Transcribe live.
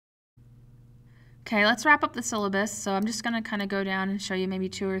Okay, let's wrap up the syllabus. So I'm just going to kind of go down and show you maybe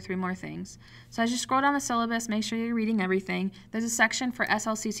 2 or 3 more things. So as you scroll down the syllabus, make sure you're reading everything. There's a section for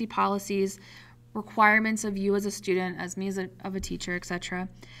SLCC policies, requirements of you as a student, as me as a teacher, etc.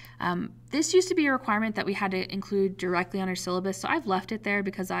 This used to be a requirement that we had to include directly on our syllabus, so I've left it there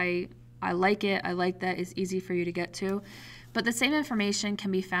because I like it. I like that it's easy for you to get to. But the same information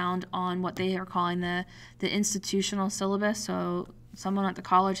can be found on what they are calling the institutional syllabus. So someone at the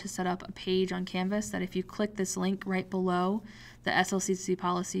college has set up a page on Canvas that if you click this link right below the SLCC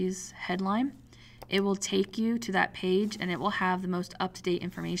policies headline, it will take you to that page and it will have the most up-to-date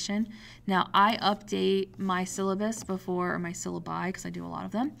information. Now, I update my syllabus before, or my syllabi, because I do a lot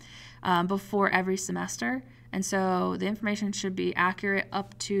of them, before every semester. And so the information should be accurate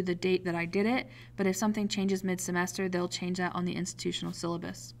up to the date that I did it, but if something changes mid-semester, they'll change that on the institutional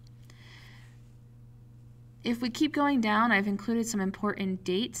syllabus. If we keep going down, I've included some important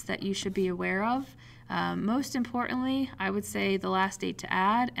dates that you should be aware of. Most importantly, I would say the last date to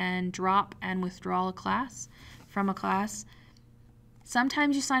add and drop and withdraw a class from a class.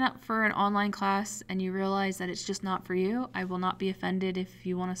 Sometimes you sign up for an online class and you realize that it's just not for you. I will not be offended if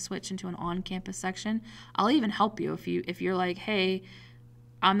you want to switch into an on-campus section. I'll even help you if you're like, hey,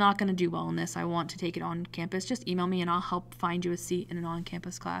 I'm not going to do well in this, I want to take it on campus. Just email me and I'll help find you a seat in an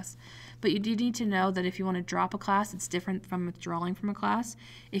on-campus class. But you do need to know that if you want to drop a class, it's different from withdrawing from a class.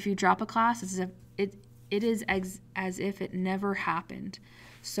 If you drop a class, it's as if it is as if it never happened.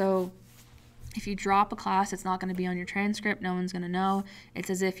 So if you drop a class, it's not going to be on your transcript. No one's going to know.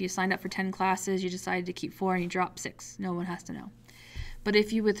 It's as if you signed up for 10 classes, you decided to keep 4, and you dropped 6. No one has to know. But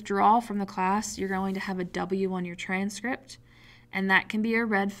if you withdraw from the class, you're going to have a W on your transcript. And that can be a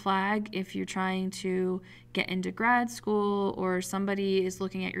red flag if you're trying to get into grad school or somebody is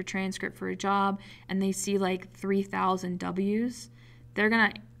looking at your transcript for a job and they see like 3,000 W's. They're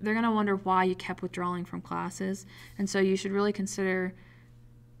gonna wonder why you kept withdrawing from classes. And so you should really consider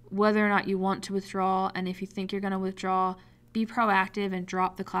whether or not you want to withdraw, and if you think you're going to withdraw, be proactive and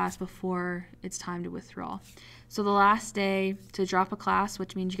drop the class before it's time to withdraw. So the last day to drop a class,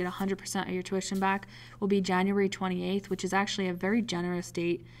 which means you get 100% of your tuition back, will be January 28th, which is actually a very generous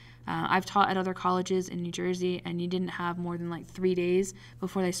date. I've taught at other colleges in New Jersey, and you didn't have more than like 3 days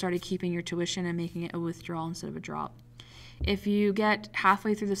before they started keeping your tuition and making it a withdrawal instead of a drop. If you get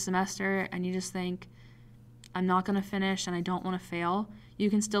halfway through the semester and you just think, I'm not going to finish and I don't want to fail, you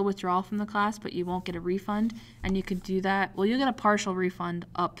can still withdraw from the class, but you won't get a refund, and you could do that. Well, you'll get a partial refund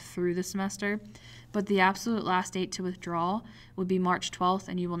up through the semester, but the absolute last date to withdraw would be March 12th,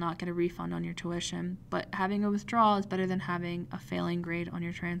 and you will not get a refund on your tuition. But having a withdrawal is better than having a failing grade on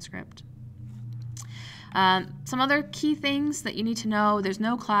your transcript. Some other key things that you need to know: there's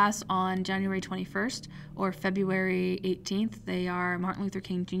no class on January 21st or February 18th. They are Martin Luther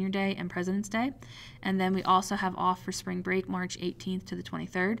King Jr. Day and President's Day. And then we also have off for spring break, March 18th to the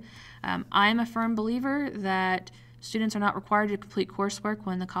 23rd. I'm a firm believer that students are not required to complete coursework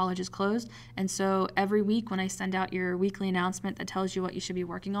when the college is closed, and so every week when I send out your weekly announcement that tells you what you should be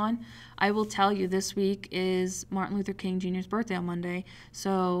working on, I will tell you this week is Martin Luther King Jr.'s birthday on Monday,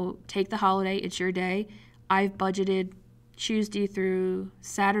 so take the holiday, it's your day. I've budgeted Tuesday through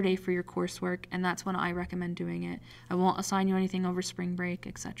Saturday for your coursework, and that's when I recommend doing it. I won't assign you anything over spring break,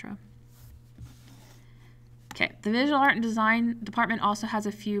 etc. Okay, the Visual Art and Design department also has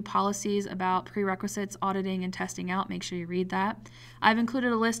a few policies about prerequisites, auditing, and testing out. Make sure you read that. I've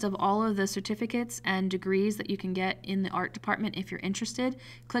included a list of all of the certificates and degrees that you can get in the art department if you're interested.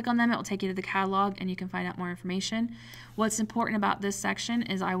 Click on them, it will take you to the catalog and you can find out more information. What's important about this section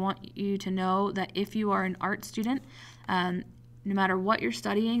is I want you to know that if you are an art student, no matter what you're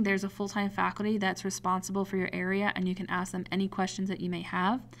studying, there's a full-time faculty that's responsible for your area, and you can ask them any questions that you may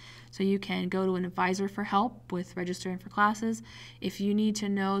have. So you can go to an advisor for help with registering for classes. If you need to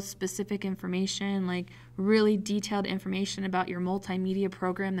know specific information, like really detailed information about your multimedia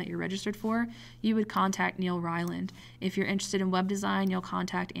program that you're registered for, you would contact Neil Ryland. If you're interested in web design, you'll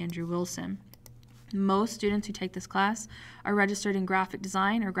contact Andrew Wilson. Most students who take this class are registered in graphic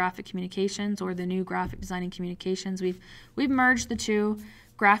design or graphic communications, or the new graphic design and communications. We've merged the two.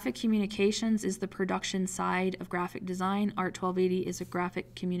 Graphic communications is the production side of graphic design. Art 1280 is a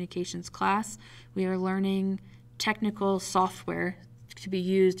graphic communications class. We are learning technical software to be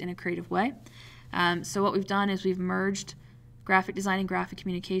used in a creative way. So what we've done is we've merged graphic design and graphic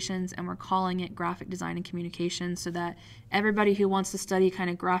communications, and we're calling it graphic design and communications so that everybody who wants to study kind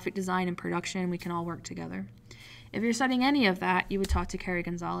of graphic design and production, we can all work together. If you're studying any of that, you would talk to Carrie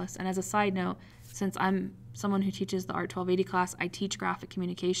Gonzalez. And as a side note, since I'm someone who teaches the Art 1280 class, I teach graphic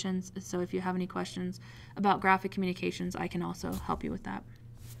communications. So if you have any questions about graphic communications, I can also help you with that.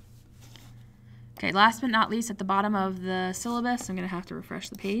 Okay, last but not least, at the bottom of the syllabus, I'm going to have to refresh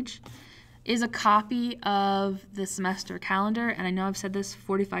the page, is a copy of the semester calendar. And I know I've said this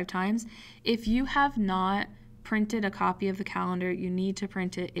 45 times. If you have not printed a copy of the calendar, you need to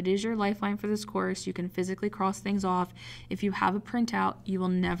print it. It is your lifeline for this course. You can physically cross things off. If you have a printout, you will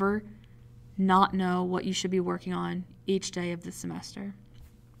never not know what you should be working on each day of the semester.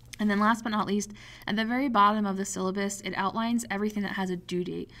 And then last but not least, at the very bottom of the syllabus, it outlines everything that has a due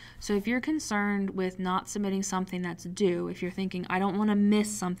date. So if you're concerned with not submitting something that's due, if you're thinking, I don't want to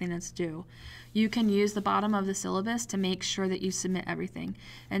miss something that's due, you can use the bottom of the syllabus to make sure that you submit everything.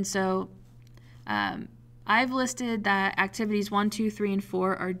 And so I've listed that activities 1, 2, 3, and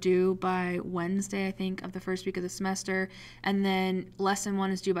 4 are due by Wednesday, I think, of the first week of the semester, and then lesson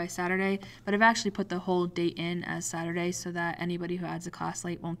 1 is due by Saturday, but I've actually put the whole date in as Saturday so that anybody who adds a class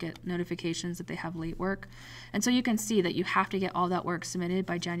late won't get notifications that they have late work. And so you can see that you have to get all that work submitted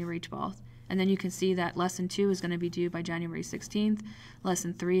by January 12th. And then you can see that lesson 2 is going to be due by January 16th,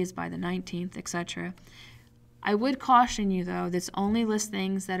 lesson 3 is by the 19th, etc. I would caution you, though, this only lists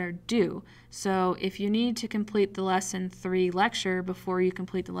things that are due. So if you need to complete the lesson 3 lecture before you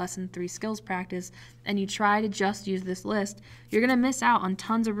complete the lesson 3 skills practice, and you try to just use this list, you're going to miss out on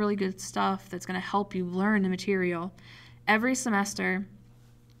tons of really good stuff that's going to help you learn the material. Every semester,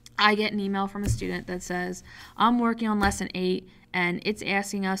 I get an email from a student that says, I'm working on lesson 8, and it's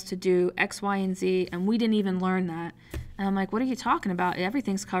asking us to do X, Y, and Z, and we didn't even learn that. And I'm like, what are you talking about?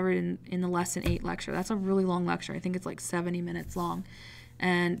 Everything's covered in the lesson 8 lecture. That's a really long lecture. I think it's like 70 minutes long.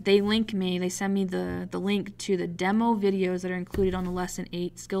 And they send me the link to the demo videos that are included on the lesson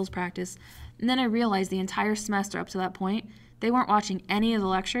 8 skills practice. And then I realized the entire semester up to that point, they weren't watching any of the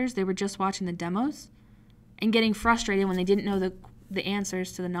lectures. They were just watching the demos and getting frustrated when they didn't know the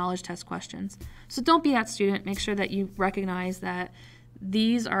answers to the knowledge test questions. So don't be that student. Make sure that you recognize that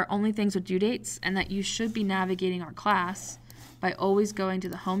these are only things with due dates and that you should be navigating our class by always going to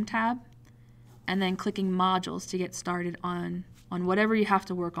the Home tab and then clicking Modules to get started on whatever you have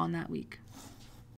to work on that week.